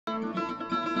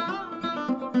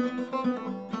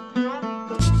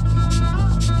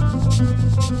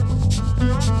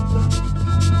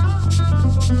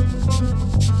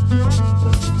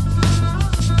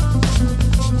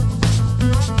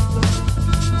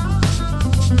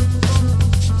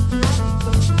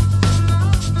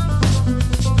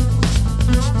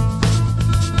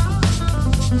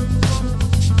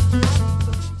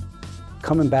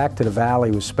Coming back to the Valley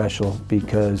was special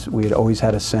because we had always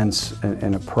had a sense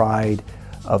and a pride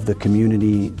of the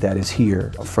community that is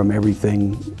here, from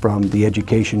everything from the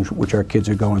education which our kids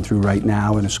are going through right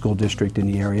now in a school district in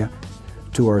the area,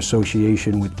 to our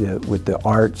association with the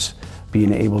arts,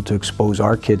 being able to expose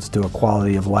our kids to a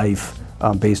quality of life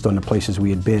based on the places we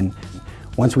had been.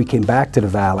 Once we came back to the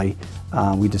Valley,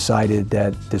 we decided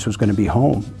that this was going to be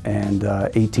home, and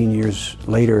 18 years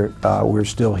later we're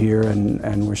still here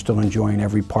and we're still enjoying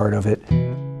every part of it.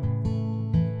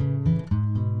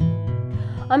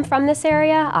 I'm from this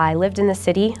area. I lived in the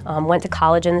city, went to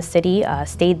college in the city,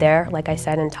 stayed there, like I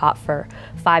said, and taught for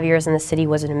 5 years in the city,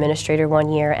 was an administrator 1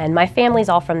 year, and my family's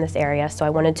all from this area, so I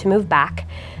wanted to move back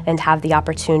and have the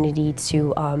opportunity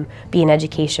to be in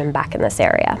education back in this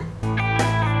area.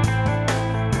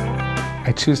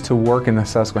 I choose to work in the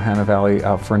Susquehanna Valley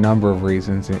for a number of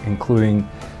reasons, including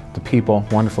the people,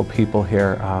 wonderful people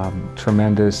here,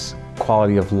 tremendous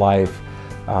quality of life,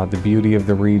 the beauty of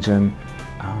the region,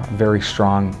 very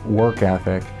strong work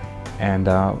ethic, and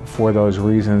for those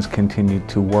reasons continued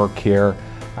to work here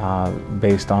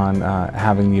based on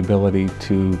having the ability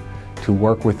to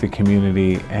work with the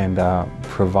community and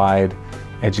provide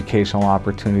educational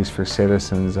opportunities for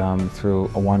citizens through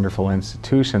a wonderful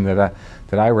institution that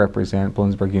I represent,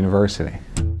 Bloomsburg University.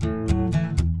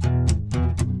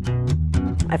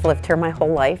 I've lived here my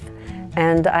whole life,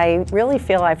 and I really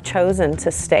feel I've chosen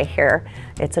to stay here.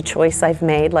 It's a choice I've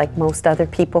made. Like most other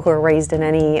people who are raised in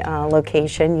any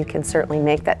location, you can certainly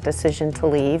make that decision to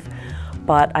leave.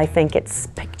 But I think it's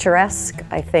picturesque.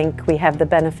 I think we have the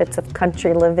benefits of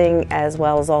country living as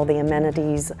well as all the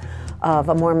amenities of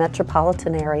a more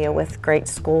metropolitan area with great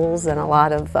schools and a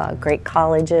lot of great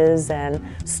colleges and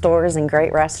stores and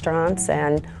great restaurants,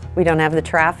 and we don't have the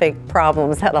traffic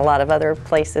problems that a lot of other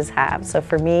places have. So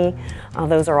for me,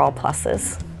 those are all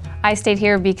pluses. I stayed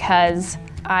here because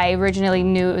I originally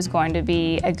knew it was going to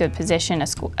be a good position,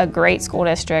 a great school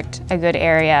district, a good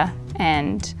area,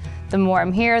 and the more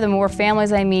I'm here, the more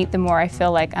families I meet, the more I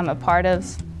feel like I'm a part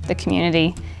of the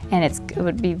community, and it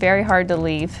would be very hard to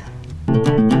leave.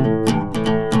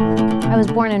 I was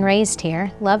born and raised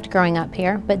here, loved growing up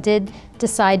here, but did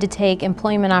decide to take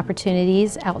employment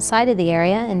opportunities outside of the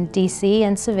area in DC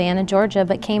and Savannah, Georgia,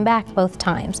 but came back both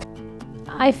times.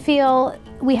 I feel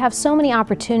we have so many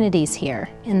opportunities here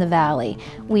in the Valley.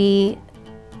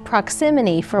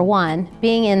 Proximity, for one,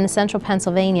 being in central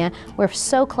Pennsylvania, we're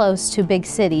so close to big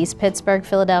cities, Pittsburgh,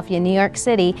 Philadelphia, New York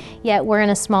City, yet we're in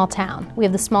a small town. We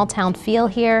have the small town feel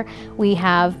here. We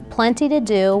have plenty to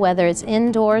do, whether it's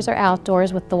indoors or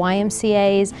outdoors with the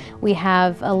YMCAs. We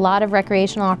have a lot of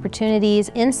recreational opportunities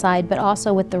inside, but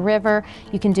also with the river.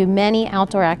 You can do many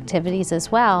outdoor activities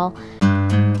as well.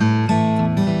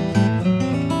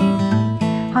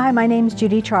 Hi, my name's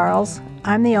Judy Charles.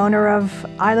 I'm the owner of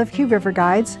Isle of Cue River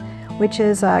Guides, which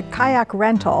is a kayak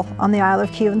rental on the Isle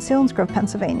of Cue in Selinsgrove,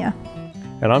 Pennsylvania.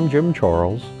 And I'm Jim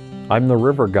Charles. I'm the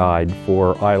river guide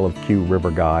for Isle of Cue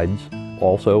River Guides,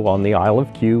 also on the Isle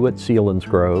of Cue at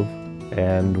Selinsgrove.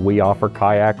 And we offer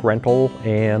kayak rental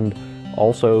and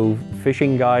also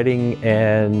fishing guiding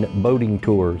and boating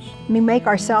tours. We make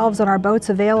ourselves and our boats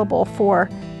available for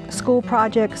school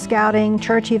projects, scouting,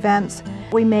 church events.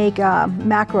 We make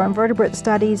macroinvertebrate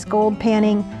studies, gold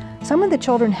panning. Some of the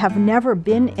children have never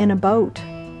been in a boat.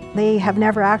 They have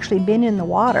never actually been in the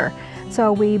water.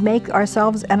 So we make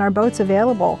ourselves and our boats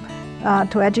available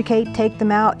to educate, take them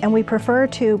out, and we prefer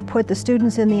to put the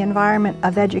students in the environment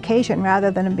of education rather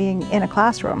than being in a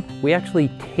classroom. We actually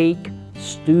take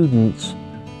students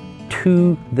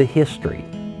to the history,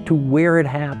 to where it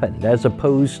happened, as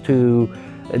opposed to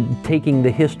taking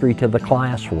the history to the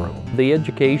classroom. The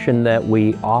education that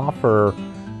we offer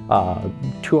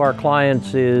to our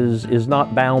clients is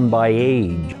not bound by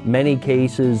age. Many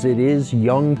cases it is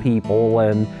young people,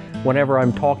 and whenever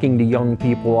I'm talking to young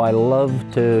people, I love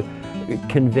to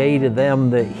convey to them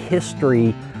the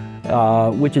history,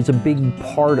 which is a big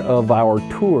part of our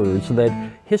tours, that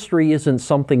history isn't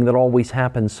something that always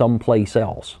happens someplace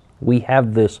else. We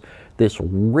have this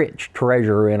rich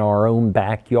treasure in our own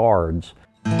backyards.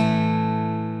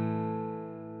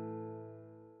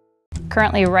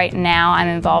 Currently, right now, I'm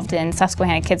involved in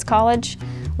Susquehanna Kids College,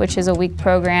 which is a week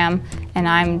program,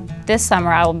 and this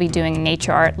summer I will be doing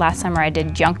nature art. Last summer I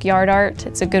did junkyard art.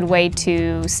 It's a good way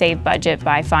to save budget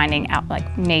by finding out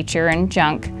like nature and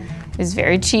junk is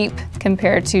very cheap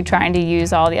compared to trying to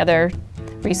use all the other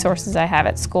resources I have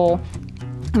at school.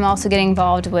 I'm also getting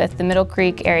involved with the Middle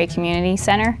Creek Area Community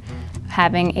Center,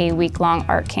 having a week-long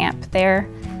art camp there.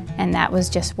 And that was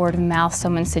just word of mouth.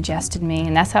 Someone suggested me,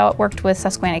 and that's how it worked with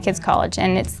Susquehanna Kids College.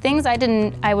 And it's things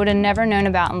I would have never known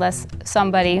about unless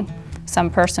somebody some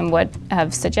person would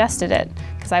have suggested it,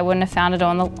 because I wouldn't have found it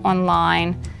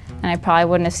online, and I probably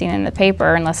wouldn't have seen it in the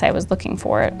paper unless I was looking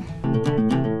for it.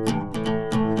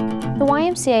 The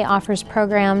YMCA offers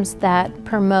programs that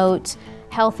promote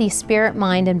healthy spirit,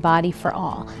 mind, and body for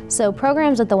all. So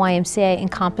programs at the YMCA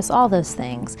encompass all those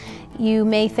things. You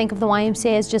may think of the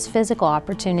YMCA as just physical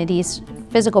opportunities,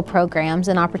 physical programs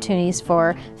and opportunities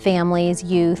for families,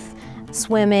 youth,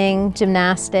 swimming,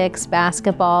 gymnastics,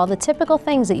 basketball, the typical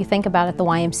things that you think about at the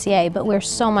YMCA, but we're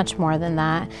so much more than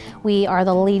that. We are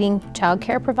the leading child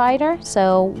care provider,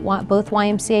 so both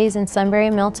YMCAs in Sunbury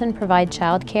and Milton provide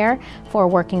child care for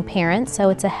working parents, so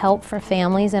it's a help for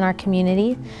families in our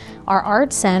community. Our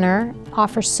Art Center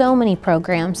offers so many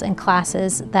programs and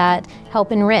classes that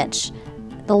help enrich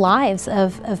the lives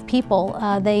of people.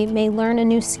 They may learn a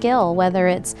new skill, whether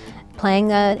it's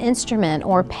playing an instrument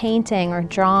or painting or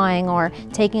drawing or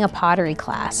taking a pottery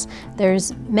class.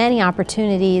 There's many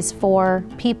opportunities for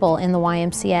people in the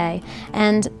YMCA,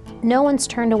 and no one's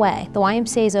turned away. The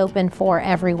YMCA is open for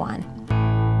everyone.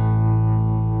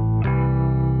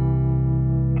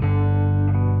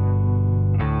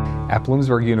 At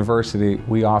Bloomsburg University,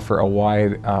 we offer a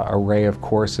wide array of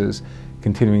courses,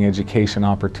 continuing education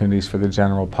opportunities for the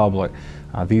general public.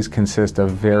 These consist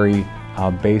of very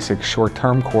basic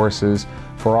short-term courses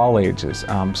for all ages,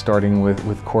 starting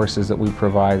with courses that we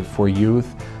provide for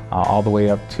youth, all the way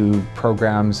up to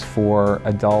programs for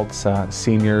adults,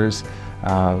 seniors,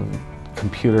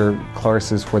 computer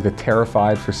courses for the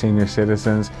terrified for senior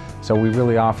citizens. So we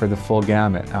really offer the full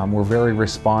gamut. We're very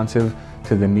responsive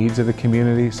to the needs of the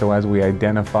community, so as we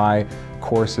identify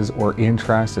courses or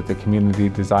interests that the community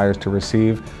desires to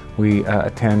receive, we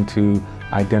tend to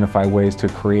identify ways to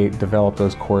create, develop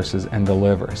those courses and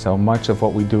deliver. So much of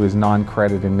what we do is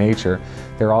non-credit in nature.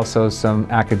 There are also some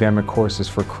academic courses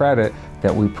for credit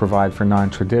that we provide for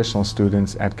non-traditional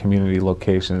students at community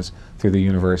locations through the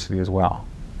university as well.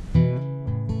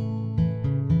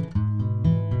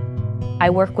 I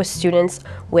work with students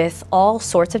with all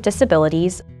sorts of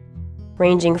disabilities,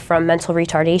 ranging from mental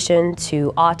retardation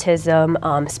to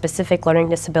autism, specific learning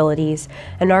disabilities,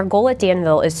 and our goal at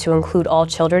Danville is to include all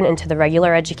children into the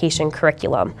regular education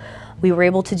curriculum. We were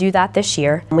able to do that this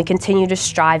year, and we continue to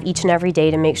strive each and every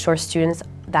day to make sure students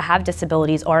that have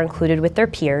disabilities are included with their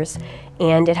peers,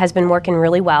 and it has been working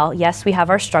really well. Yes, we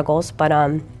have our struggles, but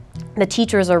the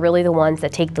teachers are really the ones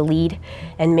that take the lead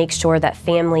and make sure that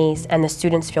families and the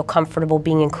students feel comfortable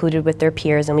being included with their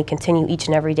peers, and we continue each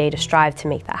and every day to strive to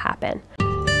make that happen.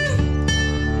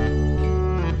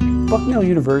 Bucknell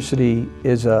University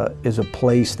is a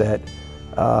place that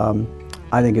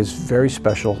I think is very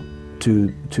special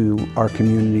to our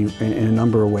community in a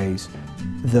number of ways.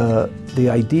 The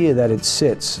idea that it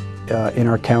sits in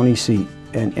our county seat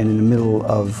and in the middle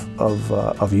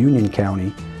of Union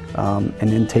County, and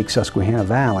then take Susquehanna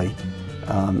Valley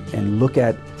and look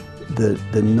at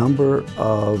the number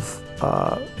of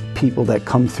people that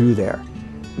come through there.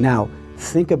 Now,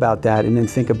 think about that, and then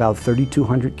think about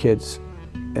 3,200 kids,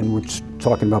 and we're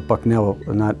talking about Bucknell,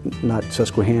 not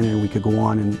Susquehanna, and we could go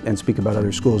on and speak about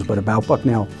other schools, but about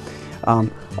Bucknell,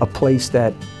 a place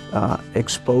that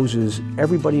exposes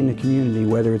everybody in the community,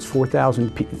 whether it's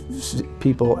 4,000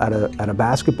 people at a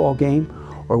basketball game,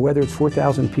 or whether it's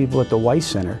 4,000 people at the Weiss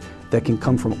Center that can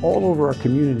come from all over our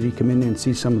community, come in and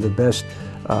see some of the best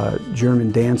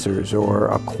German dancers, or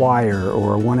a choir,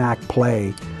 or a one-act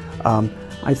play.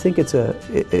 I think it's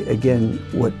again,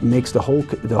 what makes the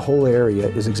whole area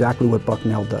is exactly what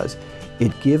Bucknell does.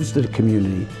 It gives to the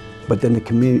community, but then the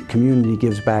community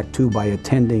gives back too by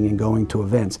attending and going to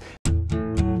events.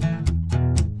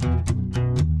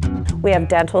 We have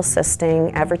dental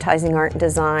assisting, advertising, art and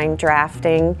design,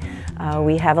 drafting.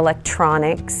 We have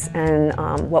electronics and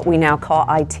what we now call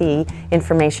IT,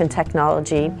 information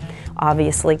technology,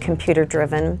 obviously computer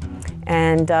driven.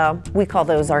 And we call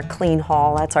those our clean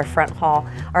hall. That's our front hall.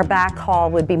 Our back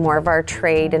hall would be more of our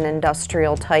trade and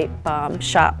industrial type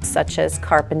shops, such as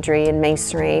carpentry and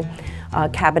masonry,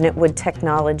 cabinet wood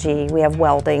technology. We have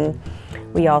welding.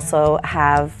 We also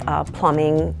have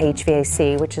plumbing,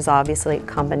 HVAC, which is obviously a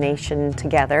combination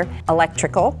together,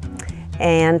 electrical,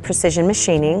 and precision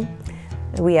machining.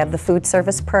 We have the food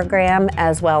service program,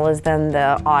 as well as then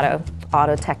the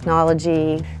auto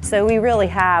technology. So we really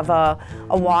have a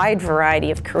wide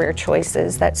variety of career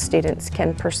choices that students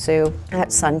can pursue at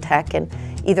SunTech, and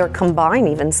either combine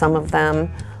even some of them.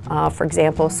 For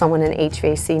example, someone in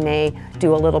HVAC may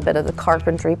do a little bit of the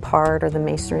carpentry part or the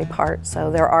masonry part.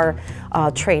 So there are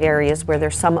trade areas where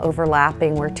there's some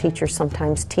overlapping, where teachers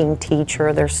sometimes team teach,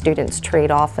 or their students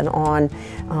trade off and on,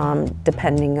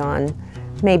 depending on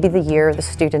maybe the year, the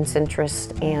student's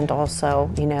interest, and also,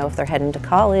 you know, if they're heading to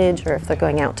college or if they're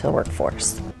going out to the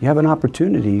workforce. You have an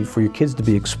opportunity for your kids to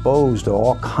be exposed to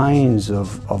all kinds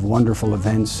of wonderful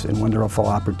events and wonderful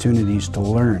opportunities to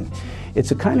learn.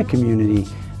 It's a kind of community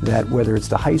that whether it's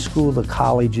the high school, the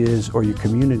colleges, or your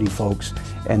community folks,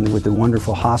 and with the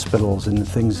wonderful hospitals and the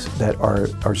things that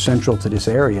are central to this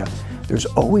area, there's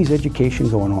always education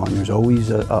going on. There's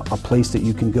always a place that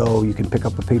you can go. You can pick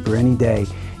up a paper any day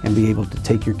and be able to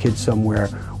take your kids somewhere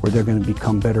where they're going to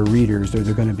become better readers, or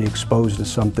they're going to be exposed to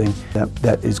something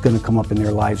that is going to come up in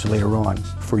their lives later on.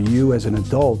 For you as an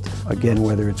adult, again,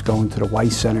 whether it's going to the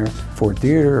Weiss Center for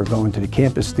theater or going to the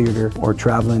campus theater or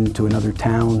traveling to another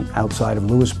town outside of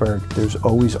Lewisburg, there's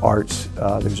always arts,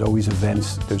 there's always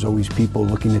events, there's always people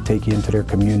looking to take you into their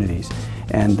communities.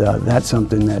 And that's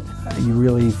something that you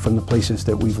really, from the places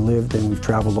that we've lived and we've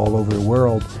traveled all over the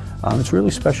world, it's a really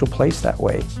special place that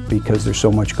way because there's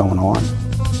so much going on.